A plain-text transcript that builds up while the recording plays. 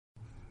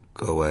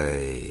各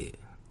位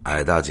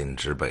爱大紧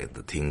直北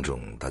的听众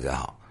大家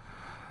好，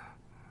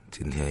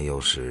今天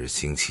又是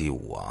星期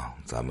五啊，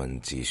咱们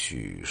继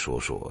续说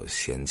说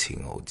闲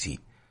情偶寄。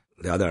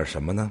聊点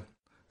什么呢？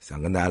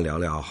想跟大家聊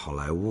聊好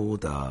莱坞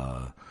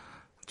的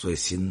最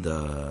新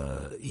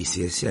的一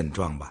些现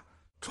状吧。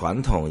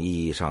传统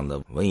意义上的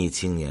文艺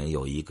青年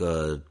有一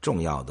个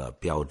重要的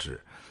标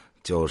志，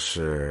就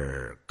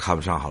是看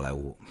不上好莱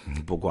坞。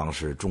不光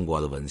是中国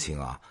的文青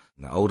啊，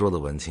那欧洲的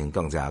文青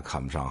更加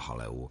看不上好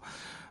莱坞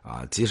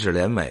啊，即使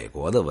连美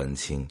国的文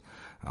青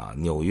啊，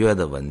纽约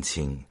的文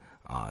青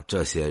啊，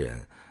这些人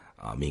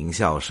啊，名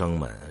校生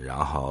们，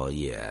然后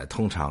也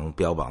通常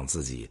标榜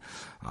自己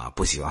啊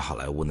不喜欢好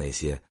莱坞那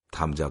些，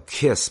他们叫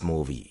kiss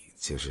movie，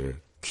 就是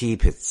keep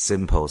it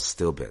simple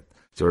stupid，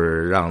 就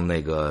是让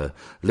那个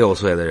6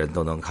岁的人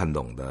都能看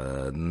懂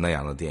的那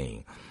样的电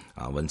影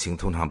啊。文青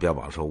通常标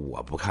榜说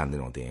我不看那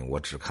种电影，我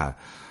只看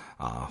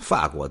啊，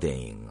法国电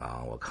影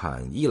啊，我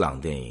看伊朗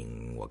电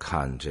影，我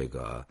看这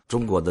个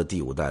中国的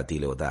第5代、第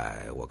6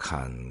代，我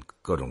看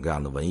各种各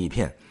样的文艺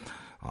片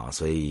啊，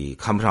所以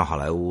看不上好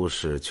莱坞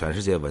是全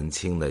世界文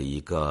青的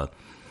一个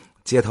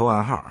街头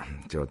暗号，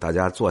就是大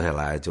家坐下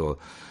来就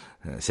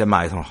先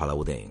骂一通好莱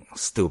坞电影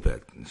stupid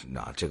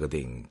啊，这个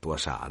电影多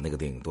傻，那个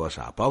电影多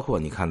傻。包括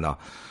你看到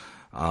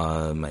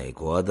美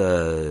国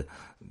的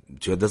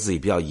觉得自己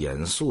比较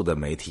严肃的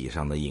媒体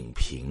上的影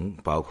评，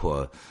包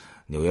括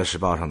纽约时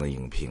报上的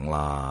影评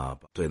啦，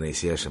对那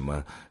些什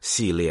么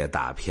系列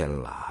大片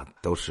啦，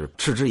都是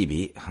嗤之以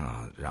鼻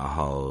啊，然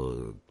后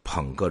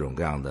捧各种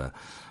各样的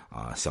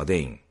小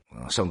电影。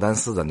圣丹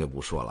斯咱就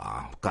不说了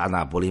啊，戛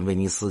纳、柏林、威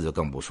尼斯就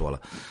更不说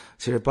了。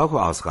其实包括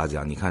奥斯卡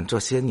奖，你看这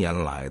些年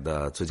来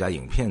的最佳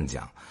影片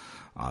奖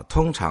啊，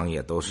通常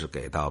也都是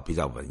给到比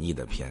较文艺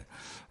的片，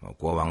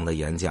国王的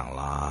演讲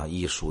啦，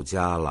艺术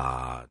家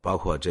啦，包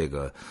括这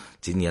个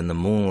今年的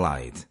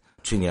Moonlight，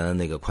 去年的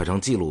那个快成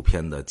纪录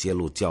片的揭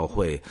露教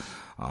会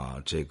啊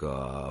这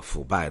个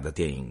腐败的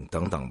电影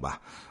等等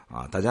吧，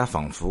啊，大家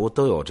仿佛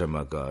都有这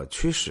么个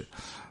趋势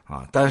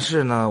啊。但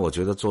是呢，我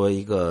觉得作为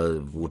一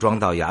个武装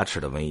到牙齿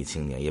的文艺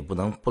青年，也不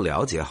能不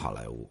了解好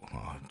莱坞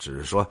啊，只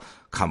是说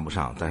看不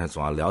上，但是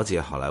总要了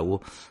解好莱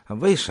坞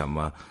为什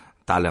么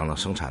大量的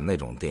生产那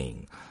种电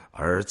影，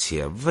而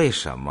且为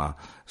什么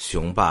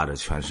雄霸着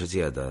全世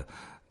界的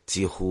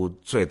几乎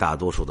最大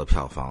多数的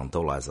票房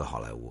都来自好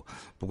莱坞。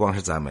不光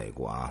是在美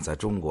国啊，在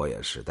中国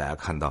也是，大家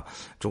看到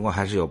中国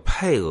还是有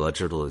配额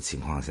制度的情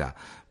况下，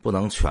不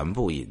能全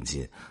部引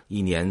进，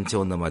一年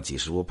就那么几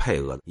十部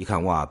配额，一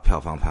看哇，票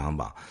房排行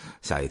榜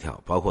吓一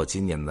跳。包括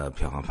今年的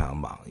票房排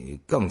行榜也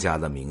更加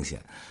的明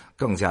显，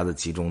更加的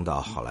集中到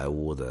好莱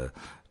坞的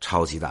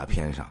超级大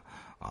片上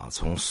啊，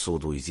从《速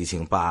度与激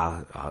情8》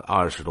啊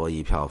20多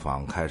亿票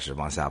房开始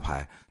往下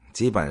排，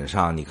基本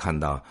上你看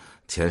到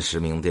前10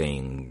名电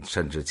影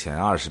甚至前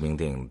20名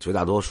电影，绝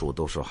大多数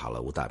都是好莱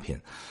坞大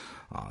片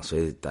啊，所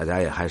以大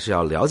家也还是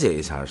要了解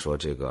一下，说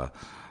这个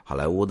好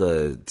莱坞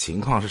的情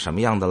况是什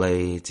么样的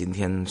嘞？今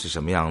天是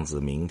什么样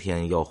子，明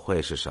天又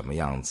会是什么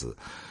样子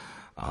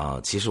啊？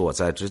其实我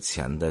在之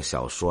前的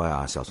小说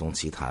呀、小松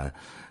奇谈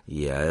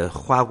也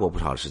花过不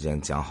少时间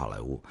讲好莱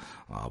坞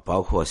啊，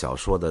包括小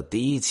说的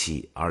第1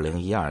期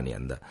2012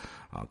年的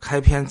啊，开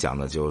篇讲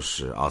的就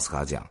是奥斯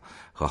卡奖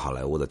和好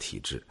莱坞的体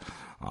制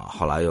啊，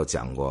后来又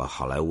讲过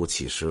好莱坞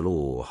启示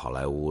录、好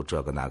莱坞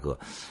这个那个，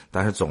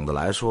但是总的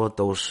来说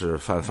都是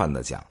泛泛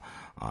的讲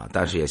啊，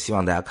但是也希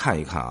望大家看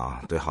一看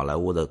啊，对好莱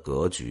坞的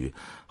格局，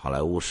好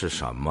莱坞是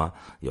什么，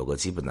有个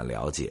基本的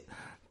了解。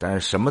但是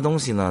什么东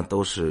西呢，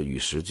都是与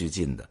时俱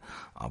进的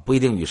啊，不一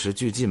定与时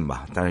俱进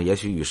吧，但是也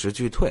许与时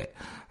俱退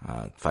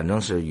啊，反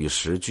正是与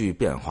时俱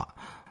变化。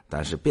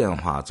但是变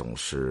化总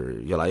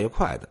是越来越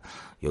快的，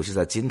尤其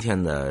在今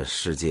天的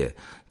世界，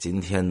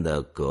今天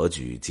的格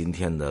局，今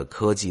天的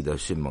科技的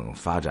迅猛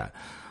发展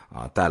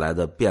啊，带来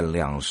的变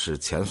量是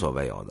前所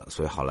未有的，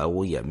所以好莱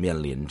坞也面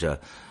临着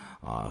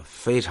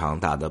非常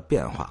大的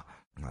变化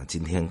啊。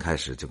今天开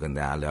始就跟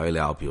大家聊一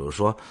聊，比如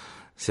说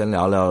先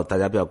聊聊大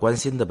家比较关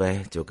心的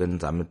呗，就跟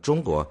咱们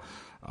中国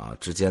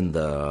之间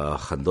的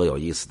很多有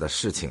意思的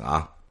事情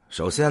啊。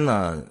首先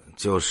呢，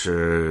就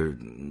是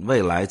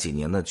未来几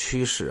年的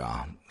趋势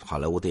啊，好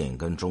莱坞电影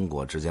跟中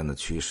国之间的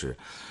趋势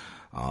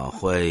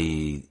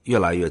会越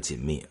来越紧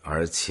密，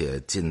而且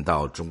进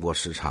到中国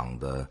市场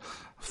的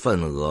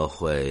份额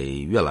会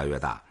越来越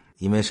大。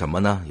因为什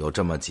么呢？有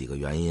这么几个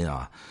原因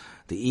啊。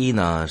第一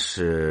呢，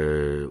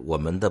是我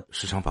们的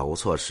市场保护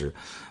措施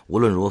无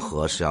论如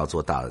何是要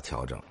做大的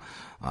调整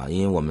啊，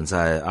因为我们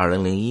在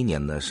2001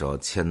年的时候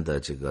签的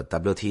这个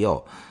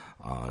WTO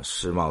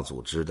世贸组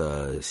织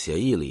的协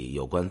议里，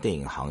有关电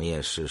影行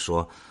业是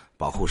说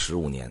保护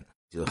15年，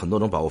就很多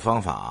种保护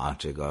方法啊，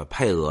这个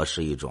配额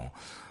是一种，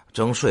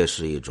征税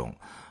是一种，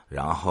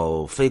然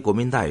后非国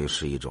民待遇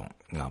是一种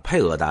啊。配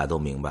额大家都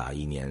明白，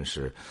一年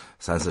是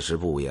30-40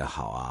部也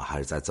好啊，还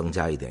是再增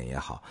加一点也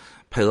好，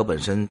配额本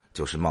身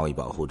就是贸易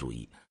保护主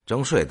义，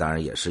征税当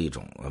然也是一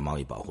种贸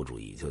易保护主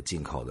义，就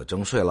进口的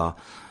征税了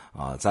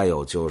啊。再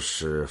有就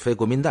是非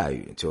国民待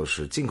遇，就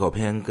是进口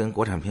片跟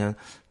国产片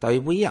待遇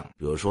不一样，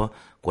比如说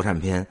国产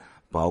片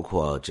包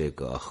括这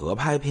个合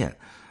拍片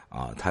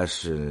啊，它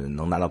是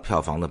能拿到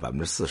票房的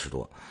40%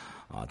多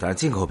啊，但是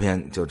进口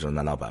片就只能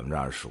拿到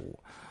25%，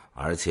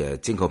而且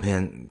进口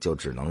片就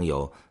只能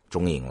由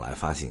中影来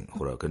发行，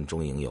或者跟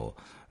中影有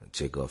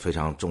这个非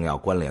常重要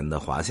关联的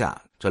华夏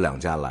这2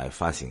家来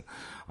发行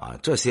啊，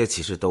这些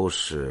其实都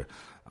是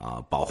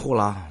保护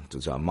啦，就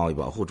叫贸易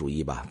保护主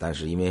义吧。但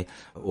是因为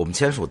我们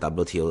签署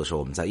WTO 的时候，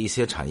我们在一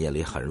些产业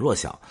里很弱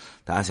小，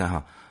大家想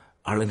想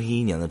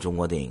2001年的中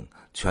国电影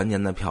全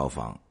年的票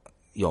房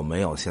有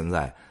没有现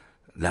在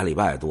2礼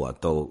拜多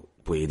都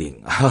不一定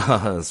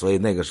所以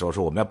那个时候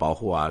说我们要保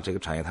护啊，这个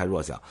产业太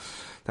弱小。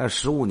但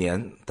是15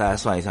年大家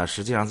算一下，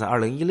实际上在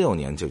2016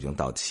年就已经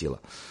到期了，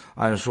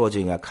按说就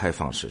应该开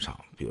放市场，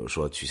比如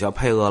说取消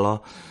配额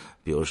了，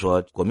比如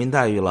说国民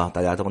待遇了，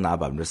大家都拿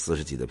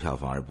40%几的票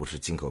房，而不是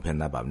进口片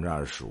拿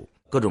25%，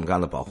各种各样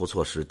的保护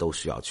措施都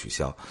需要取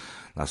消。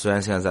那虽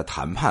然现在在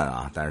谈判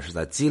啊，但是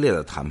在激烈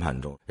的谈判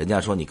中，人家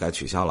说你该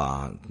取消了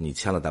啊，你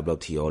签了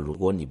WTO， 如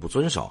果你不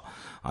遵守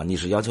啊，你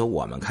是要求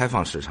我们开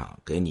放市场，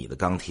给你的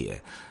钢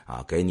铁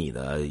啊，给你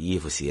的衣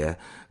服鞋，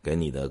给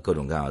你的各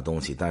种各样的东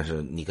西，但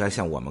是你该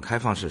向我们开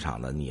放市场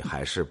的，你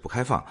还是不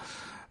开放。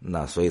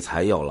那所以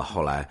才有了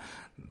后来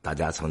大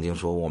家曾经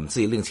说我们自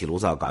己另起炉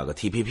灶搞个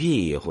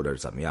TPP 或者是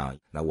怎么样，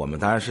那我们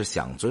当然是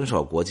想遵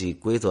守国际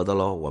规则的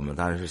咯，我们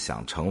当然是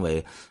想成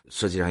为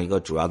世界上一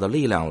个主要的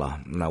力量了，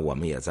那我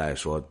们也在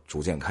说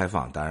逐渐开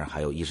放，当然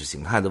还有意识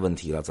形态的问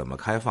题了，怎么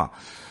开放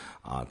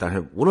啊？但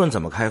是无论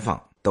怎么开放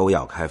都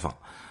要开放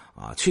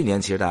啊！去年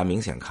其实大家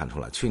明显看出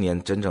来，去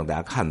年真正大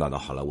家看到的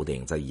好莱坞电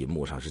影在银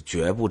幕上是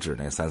绝不止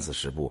那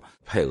30-40部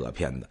配额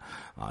片的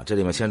啊！这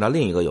里面牵扯到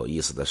另一个有意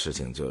思的事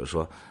情，就是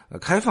说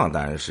开放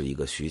当然是一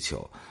个需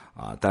求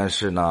啊，但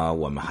是呢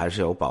我们还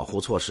是有保护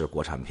措施，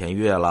国产片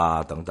月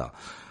啦等等。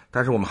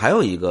但是我们还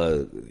有一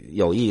个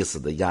有意思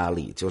的压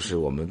力，就是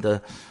我们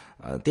的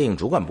电影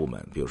主管部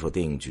门，比如说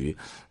电影局，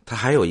它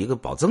还有一个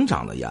保增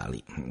长的压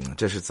力，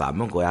这是咱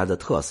们国家的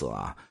特色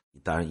啊。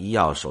当然医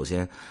药首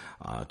先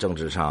政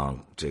治上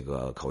这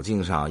个口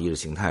径上意识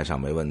形态上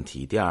没问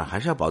题，第二还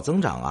是要保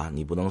增长啊，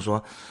你不能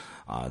说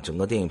整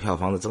个电影票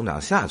房的增长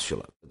下去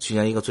了。去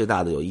年一个最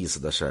大的有意思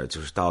的事儿，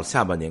就是到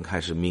下半年开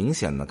始明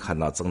显的看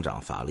到增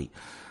长乏力，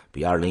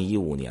比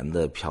2015年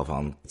的票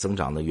房增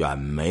长的远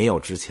没有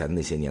之前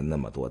那些年那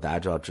么多。大家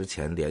知道之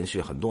前连续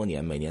很多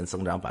年每年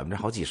增长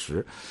好几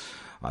十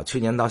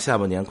去年到下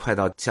半年快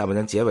到下半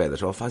年结尾的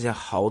时候，发现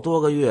好多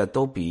个月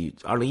都比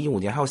2015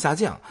年还要下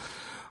降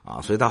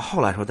所以到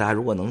后来说，大家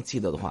如果能记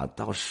得的话，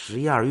到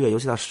11、12月，尤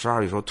其到12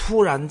月的时候，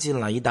突然进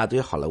来一大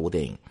堆好莱坞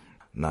电影，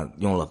那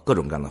用了各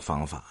种各样的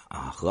方法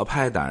合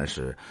拍当然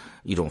是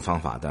一种方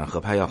法，但是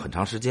合拍要很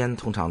长时间，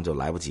通常就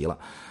来不及了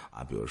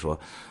比如说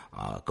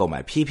购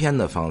买批片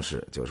的方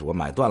式，就是我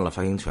买断了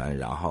发行权，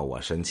然后我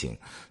申请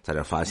在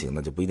这发行，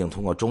那就不一定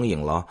通过中影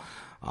了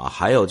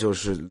还有就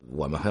是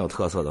我们很有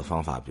特色的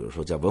方法，比如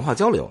说叫文化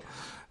交流。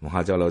文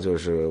化交流就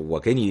是我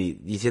给你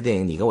一些电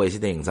影，你给我一些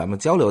电影，咱们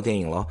交流电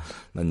影咯。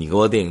那你给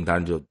我电影，当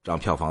然就让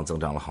票房增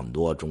长了很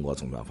多，中国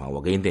总票房。我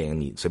给你电影，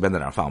你随便在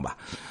哪儿放吧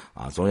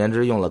总而言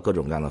之，用了各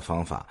种各样的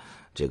方法，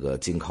这个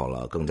进口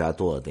了更加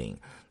多的电影。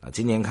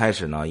今年开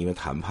始呢，因为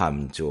谈判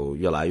就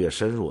越来越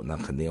深入，那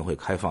肯定会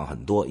开放很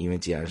多，因为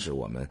既然是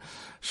我们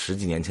10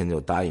几年前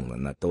就答应了，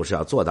那都是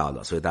要做到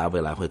的，所以大家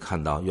未来会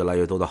看到越来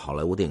越多的好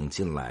莱坞电影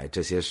进来，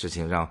这些事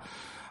情让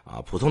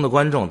普通的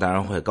观众当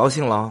然会高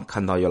兴了，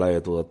看到越来越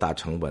多的大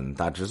成本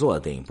大制作的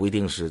电影，不一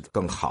定是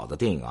更好的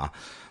电影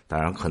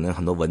当然可能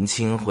很多文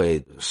青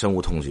会深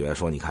恶痛绝，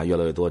说你看越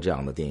来越多这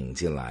样的电影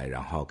进来，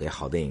然后给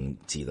好电影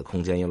挤的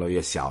空间越来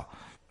越小。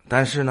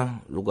但是呢，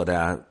如果大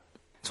家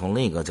从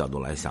另一个角度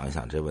来想一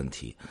想这问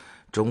题，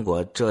中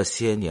国这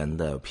些年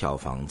的票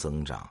房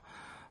增长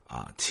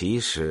其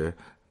实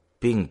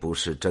并不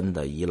是真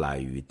的依赖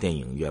于电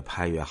影越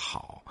拍越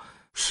好，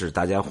是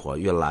大家伙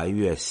越来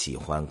越喜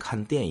欢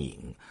看电影，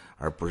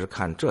而不是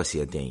看这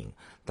些电影。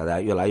大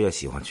家越来越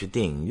喜欢去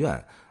电影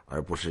院，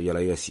而不是越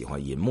来越喜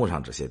欢银幕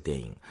上这些电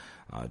影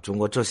中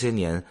国这些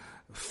年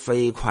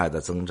飞快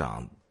的增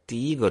长，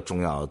第一个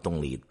重要的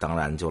动力当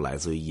然就来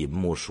自于银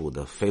幕数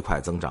的飞快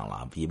增长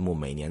了，银幕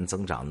每年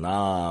增长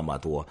那么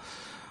多。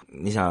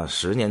你想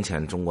10年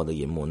前中国的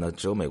银幕那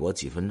只有美国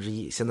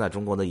1/10，现在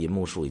中国的银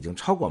幕数已经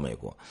超过美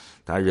国，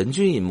当然人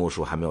均银幕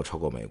数还没有超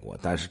过美国，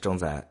但是正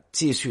在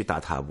继续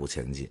大踏步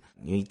前进。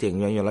因为电影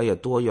院越来越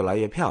多，越来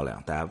越漂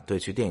亮，大家对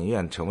去电影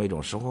院成为一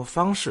种生活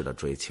方式的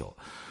追求，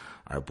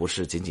而不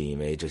是仅仅因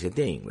为这些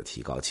电影的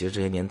提高。其实这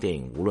些年电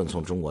影无论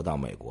从中国到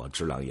美国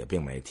质量也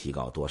并没提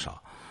高多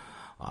少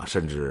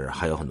甚至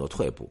还有很多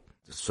退步。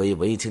所以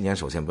文艺青年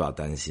首先不要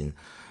担心，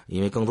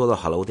因为更多的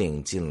好莱坞电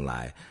影进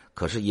来，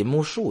可是银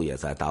幕数也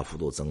在大幅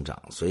度增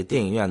长，所以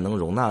电影院能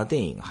容纳的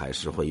电影还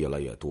是会越来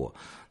越多。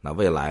那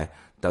未来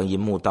当银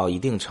幕到一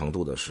定程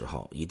度的时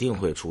候，一定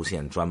会出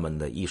现专门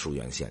的艺术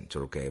院线，就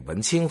是给文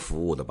青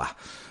服务的吧。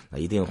那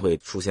一定会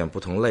出现不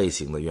同类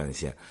型的院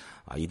线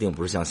一定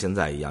不是像现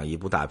在一样一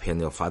部大片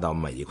就发到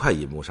每一块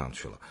银幕上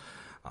去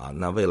了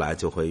那未来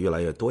就会越来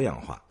越多样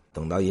化。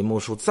等到银幕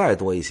数再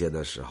多一些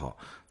的时候，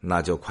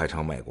那就快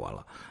成美国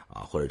了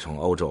啊，或者成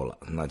欧洲了，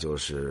那就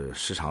是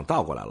市场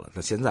倒过来了。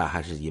那现在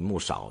还是银幕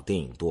少，电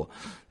影多，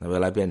那未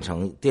来变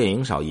成电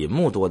影少，银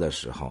幕多的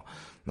时候，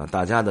那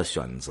大家的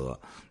选择，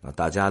那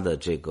大家的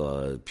这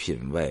个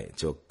品味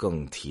就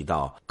更提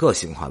到个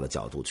性化的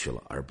角度去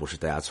了，而不是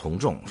大家从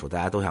众，说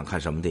大家都想看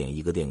什么电影，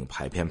一个电影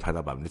排片排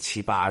到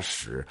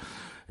70%-80%，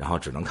然后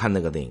只能看那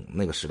个电影，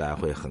那个时代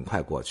会很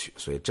快过去，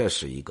所以这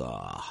是一个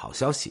好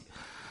消息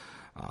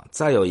啊。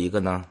再有一个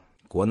呢，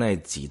国内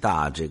几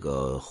大这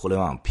个互联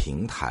网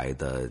平台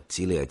的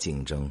激烈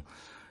竞争，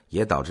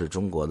也导致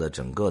中国的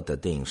整个的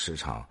电影市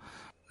场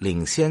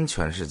领先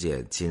全世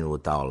界，进入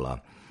到了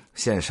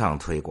线上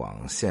推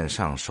广、线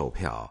上售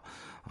票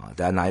啊，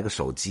大家拿一个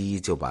手机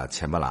就把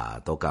前半拉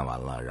都干完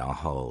了，然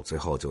后最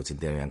后就进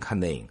电影院看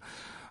电影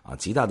啊，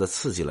极大的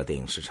刺激了电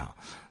影市场。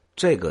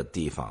这个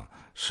地方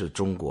是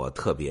中国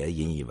特别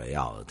引以为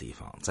傲的地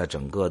方，在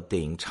整个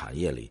电影产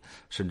业里，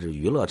甚至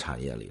娱乐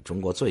产业里，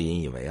中国最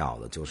引以为傲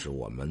的就是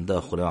我们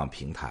的互联网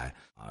平台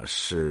啊，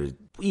是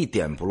一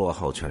点不落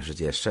后全世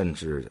界，甚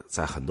至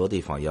在很多地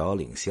方遥遥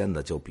领先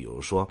的。就比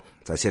如说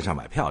在线上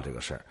买票这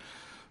个事儿，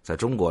在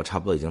中国差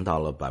不多已经到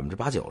了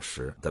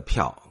80%-90%的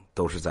票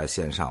都是在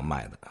线上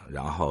卖的，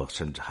然后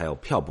甚至还有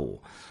票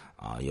补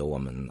啊，有我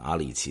们阿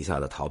里旗下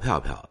的淘票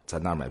票，在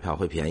那儿买票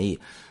会便宜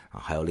啊，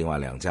还有另外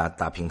2家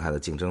大平台的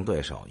竞争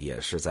对手也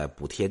是在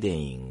补贴电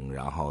影，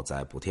然后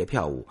在补贴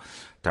票务。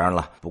当然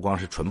了，不光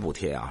是纯补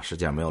贴啊，世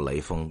界上没有雷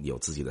锋，有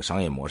自己的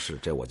商业模式，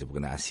这我就不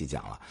跟大家细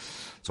讲了。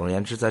总而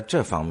言之，在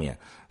这方面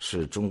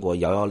是中国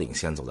遥遥领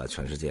先，走在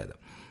全世界的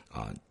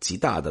啊，极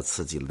大的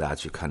刺激了大家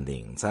去看电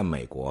影。在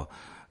美国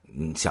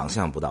想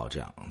象不到这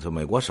样，就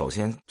美国首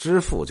先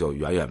支付就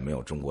远远没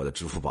有中国的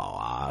支付宝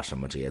啊什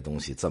么这些东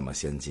西这么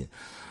先进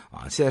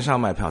啊，线上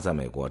卖票在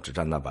美国只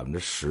占到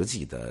10%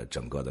几的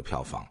整个的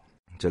票房。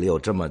这里有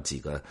这么几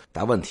个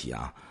大问题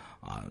啊，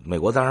美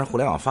国当然互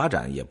联网发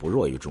展也不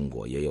弱于中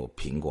国，也有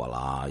苹果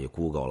啦，有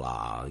Google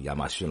啦，亚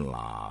马逊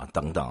啦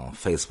等等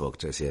Facebook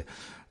这些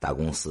大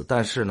公司，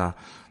但是呢，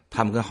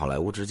他们跟好莱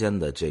坞之间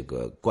的这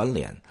个关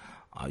联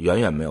啊，远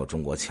远没有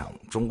中国强。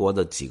中国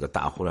的几个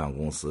大互联网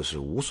公司是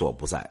无所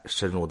不在，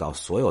深入到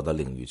所有的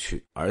领域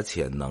去，而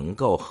且能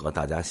够和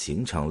大家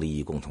形成利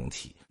益共同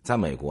体。在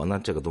美国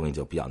呢，这个东西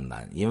就比较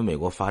难，因为美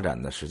国发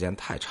展的时间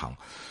太长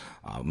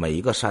啊，每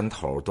一个山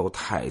头都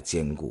太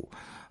坚固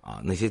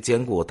啊，那些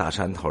坚固大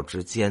山头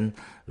之间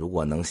如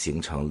果能形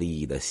成利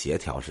益的协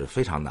调是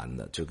非常难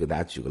的。就给大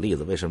家举个例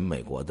子，为什么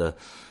美国的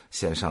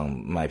线上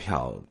卖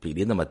票比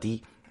例那么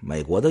低？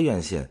美国的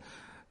院线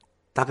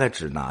大概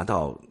只拿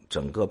到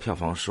整个票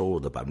房收入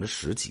的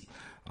10%几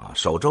啊，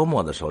首周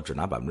末的时候只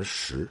拿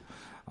10%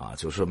啊，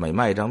就是每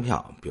卖一张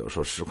票，比如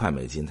说10块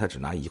美金，他只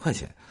拿1块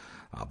钱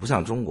啊，不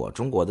像中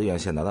国的院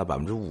线拿到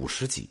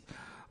50%几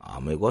啊，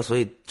美国所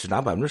以只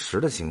拿10%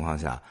的情况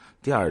下，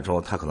第二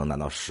周他可能拿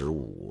到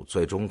15%，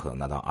最终可能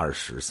拿到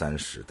20%、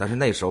30%，但是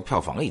那时候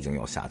票房已经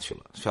又下去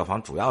了，票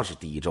房主要是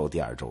第一周、第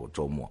二周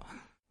周末，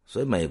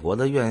所以美国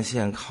的院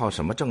线靠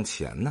什么挣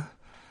钱呢？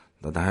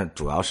那当然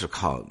主要是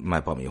靠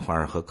卖爆米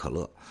花和可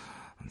乐。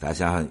大家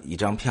想想，一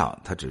张票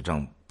他只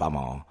挣8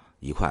毛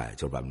1块，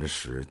就是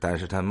10%，但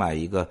是他卖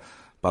一个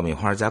爆米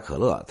花加可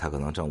乐，他可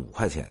能挣5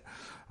块钱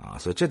啊，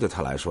所以这对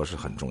他来说是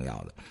很重要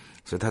的。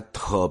所以他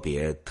特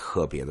别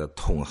的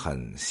痛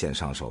恨线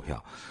上售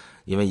票，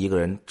因为一个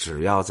人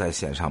只要在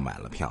线上买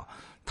了票，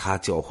他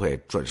就会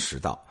准时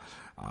到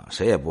啊，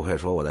谁也不会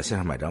说我在线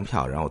上买张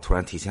票，然后突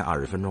然提前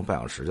20分钟半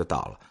小时就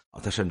到了，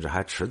他甚至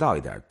还迟到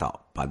一点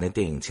到，把那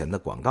电影前的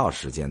广告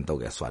时间都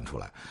给算出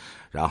来，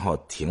然后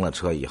停了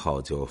车以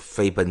后就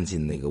飞奔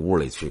进那个屋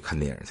里去看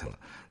电影去了，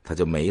他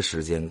就没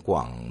时间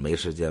逛，没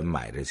时间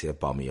买这些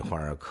爆米花、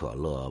可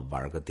乐，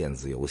玩个电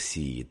子游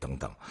戏等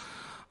等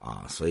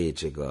啊，所以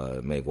这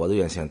个美国的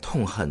院线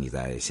痛恨你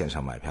在线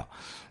上买票，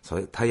所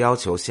以他要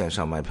求线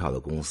上卖票的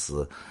公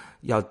司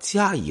要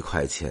加1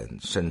块钱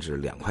甚至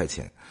2块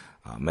钱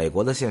啊。美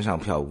国的线上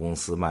票务公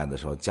司卖的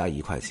时候加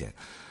1块钱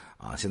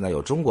啊，现在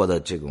有中国的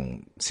这种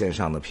线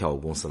上的票务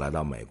公司来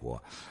到美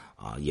国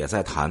啊，也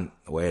在谈，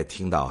我也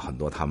听到很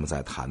多他们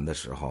在谈的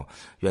时候，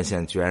院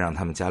线居然让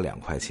他们加2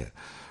块钱，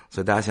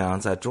所以大家想想，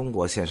在中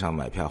国线上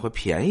买票会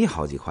便宜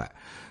好几块，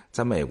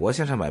在美国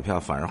线上买票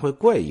反而会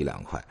贵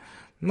1-2块，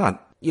那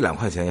1-2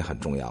块钱也很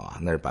重要啊，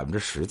那是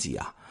10%几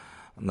啊，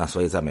那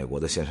所以在美国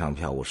的线上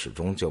票务始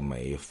终就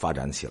没发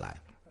展起来。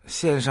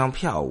线上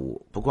票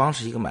务不光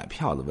是一个买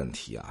票的问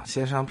题啊，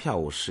线上票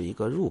务是一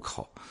个入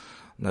口。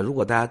那如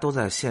果大家都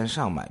在线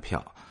上买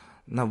票，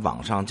那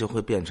网上就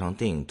会变成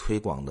电影推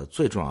广的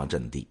最重要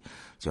阵地。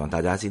就像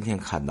大家今天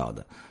看到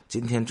的，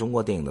今天中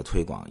国电影的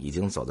推广已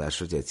经走在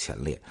世界前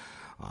列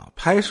啊，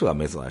拍摄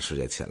没走在世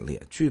界前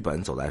列，剧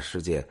本走在世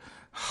界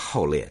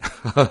后列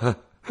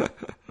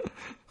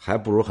还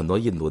不如很多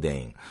印度电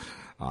影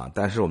啊，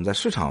但是我们在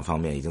市场方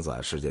面已经走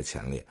在世界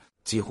前列，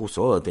几乎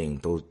所有的电影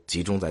都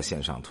集中在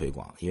线上推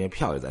广，因为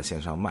票也在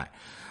线上卖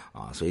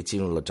啊，所以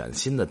进入了崭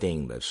新的电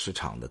影的市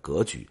场的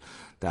格局。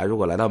大家如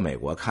果来到美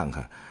国看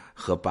看，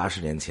和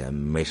80年前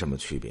没什么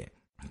区别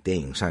电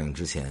影上映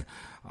之前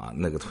啊，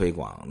那个推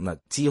广那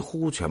几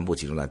乎全部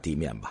集中在地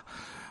面吧。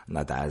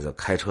那大家就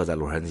开车在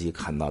洛杉矶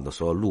看到的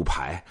所有路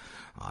牌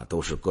啊，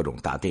都是各种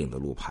大电影的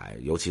路牌，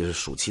尤其是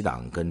暑期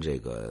档跟这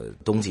个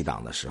冬季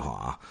档的时候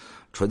啊，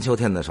春秋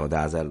天的时候大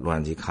家在洛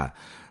杉矶看，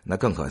那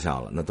更可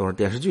笑了，那都是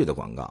电视剧的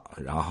广告，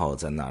然后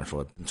在那儿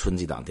说春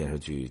季档电视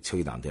剧、秋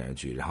季档电视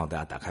剧，然后大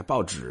家打开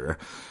报纸，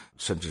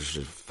甚至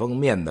是封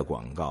面的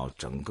广告，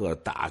整个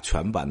大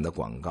全版的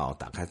广告，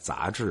打开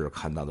杂志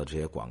看到的这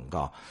些广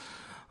告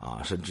啊，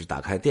甚至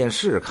打开电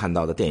视看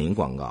到的电影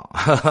广告，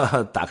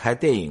打开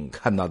电影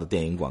看到的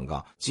电影广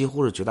告，几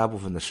乎是绝大部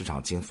分的市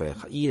场经费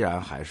依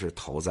然还是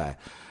投在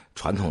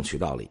传统渠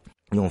道里，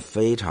用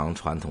非常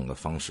传统的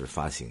方式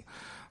发行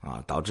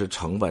啊，导致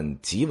成本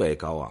极为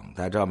高昂。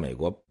大家知道美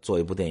国做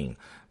一部电影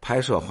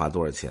拍摄花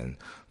多少钱，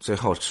最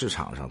后市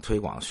场上推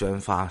广宣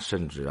发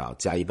甚至要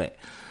加1倍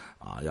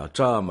啊，要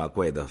这么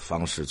贵的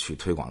方式去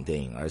推广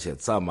电影，而且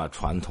这么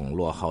传统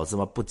落后，这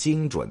么不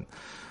精准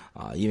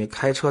啊，因为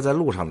开车在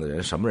路上的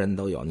人什么人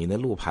都有，你那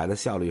路牌的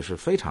效率是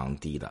非常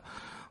低的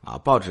啊，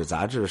报纸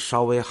杂志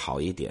稍微好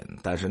一点，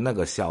但是那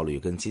个效率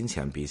跟金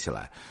钱比起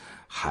来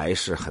还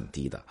是很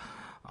低的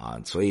啊，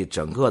所以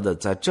整个的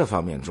在这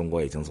方面中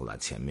国已经走在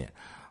前面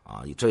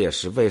啊，这也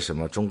是为什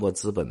么中国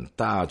资本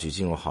大举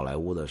进入好莱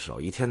坞的时候，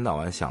一天到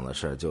晚想的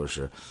事就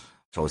是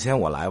首先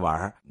我来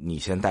玩，你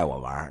先带我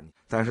玩，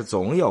但是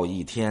总有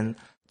一天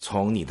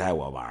从你带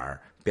我玩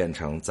变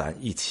成咱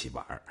一起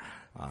玩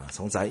啊，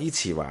从咱一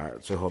起玩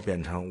最后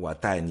变成我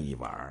带你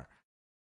玩